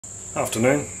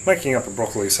Afternoon, making up a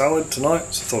broccoli salad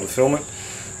tonight, so I thought I'd film it.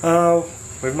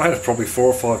 We've made it probably 4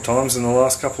 or 5 times in the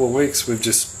last couple of weeks. We've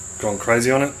just gone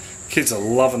crazy on it. Kids are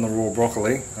loving the raw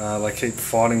broccoli. They keep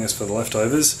fighting us for the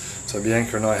leftovers, so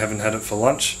Bianca and I haven't had it for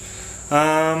lunch.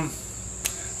 The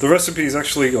recipe is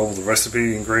actually, or the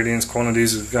recipe, ingredients,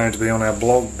 quantities is going to be on our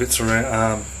blog, bits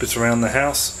around the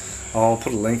house. I'll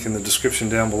put a link in the description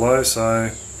down below.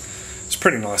 So it's a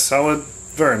pretty nice salad,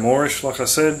 very moorish like I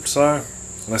said, so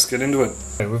let's get into it.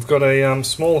 We've got a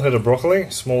small head of broccoli,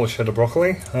 smallish head of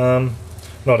broccoli,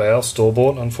 not our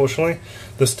store-bought unfortunately.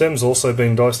 The stem's also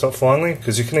been diced up finely,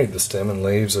 because you can eat the stem and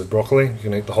leaves of broccoli, you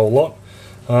can eat the whole lot.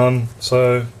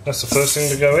 So that's the first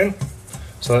thing to go in.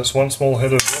 So that's one small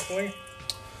head of broccoli.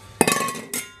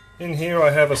 In here I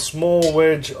have a small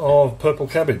wedge of purple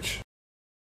cabbage.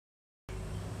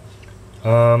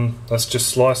 That's just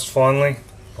sliced finely,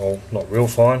 well not real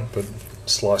fine, but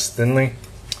sliced thinly.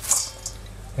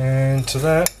 And to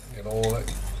that, get all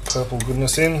that purple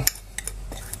goodness in.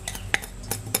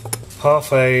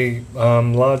 Half a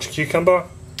large cucumber,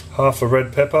 half a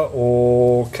red pepper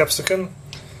or capsicum,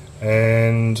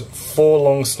 and 4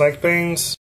 long snake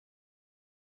beans,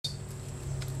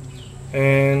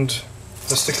 and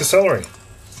a stick of celery.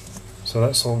 So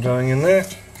that's all going in there.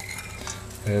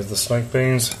 There's the snake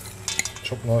beans,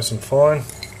 chopped nice and fine.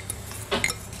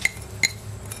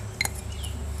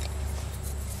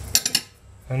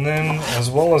 And then, as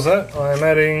well as that, I am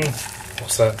adding,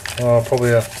 what's that?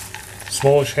 Probably a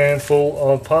smallish handful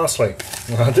of parsley.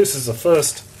 This is the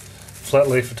first flat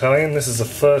leaf Italian. This is the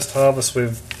first harvest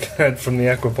we've had from the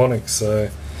aquaponics. So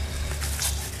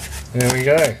there we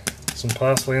go. Some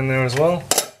parsley in there as well.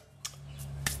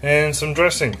 And some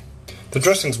dressing. The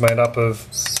dressing's made up of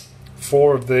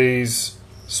 4 of these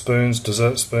spoons,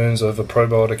 dessert spoons of a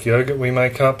probiotic yogurt we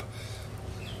make up.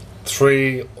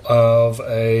 3 of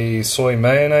a soy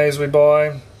mayonnaise we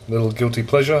buy, little guilty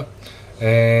pleasure,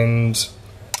 and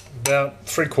about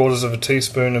 3/4 of a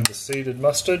teaspoon of the seeded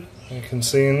mustard you can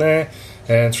see in there,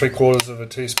 and 3/4 of a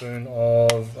teaspoon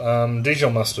of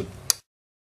Dijon mustard.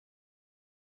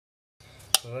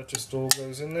 So that just all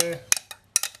goes in there.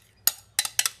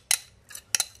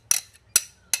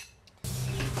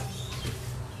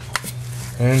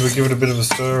 And we give it a bit of a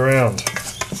stir around.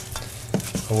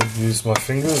 I would use my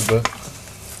fingers, but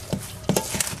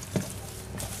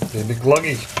they're a bit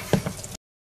gluggy.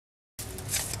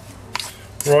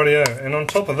 Rightio, and on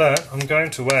top of that, I'm going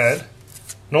to add,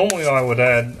 normally I would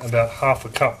add about half a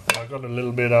cup, but I got a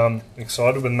little bit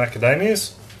excited with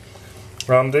macadamias.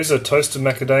 These are toasted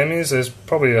macadamias. There's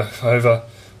probably over,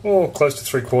 close to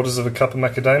 3/4 of a cup of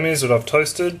macadamias that I've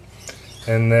toasted,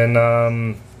 and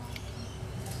then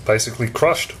basically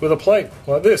crushed with a plate,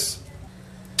 like this.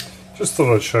 Just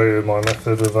thought I'd show you my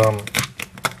method of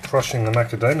crushing the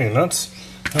macadamia nuts.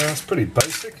 It's pretty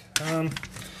basic.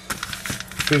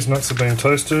 These nuts have been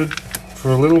toasted for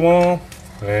a little while,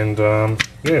 and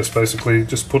yeah, it's basically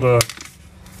just put a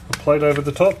plate over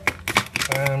the top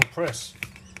and press.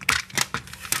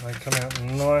 They come out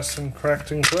nice and cracked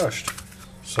and crushed.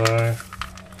 So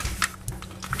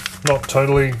not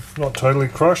totally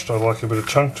crushed. I like a bit of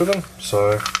chunk to them.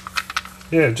 So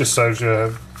yeah, it just saves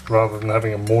you, rather than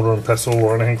having a mortar and pestle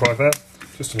or anything like that,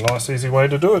 just a nice easy way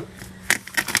to do it.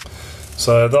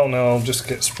 So they'll now just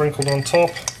get sprinkled on top,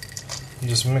 and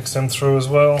just mix them through as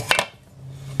well.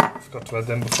 Forgot to add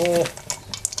them before.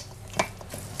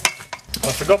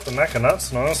 I forgot the maca nuts,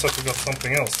 and I also forgot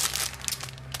something else.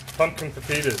 Pumpkin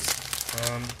pepitas.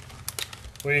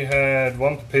 We had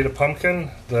 1 pepita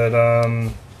pumpkin that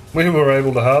we were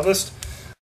able to harvest,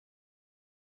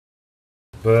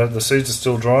 but the seeds are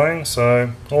still drying,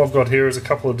 so all I've got here is a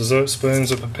couple of dessert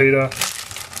spoons of pumpkin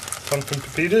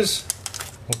pepitas,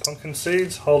 or pumpkin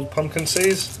seeds, whole pumpkin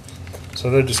seeds.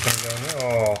 So they're just going to go in there.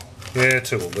 Oh, yeah,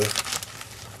 2 will do.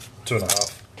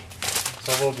 2.5.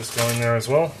 So they'll just go in there as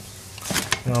well.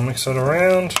 And I'll mix it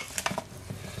around.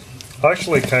 I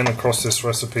actually came across this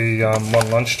recipe one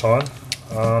lunchtime.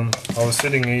 I was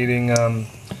sitting eating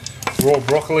raw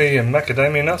broccoli and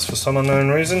macadamia nuts for some unknown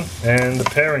reason, and the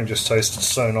pairing just tasted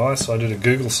so nice. I did a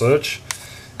Google search,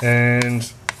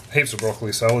 and heaps of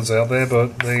broccoli salads out there,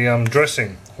 but the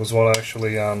dressing was what I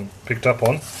actually picked up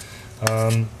on.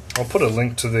 I'll put a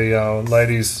link to the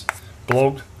lady's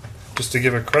blog just to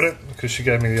give her credit, because she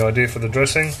gave me the idea for the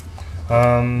dressing.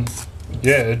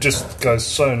 Yeah, it just goes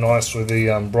so nice with the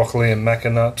broccoli and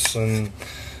maca nuts and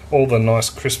all the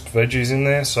nice crisp veggies in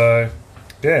there. So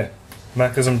yeah,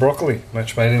 macas and broccoli,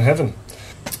 match made in heaven.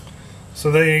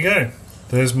 So there you go.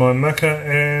 There's my maca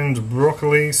and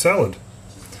broccoli salad.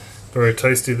 Very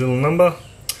tasty little number,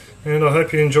 and I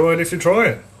hope you enjoy it if you try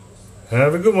it.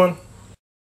 Have a good one.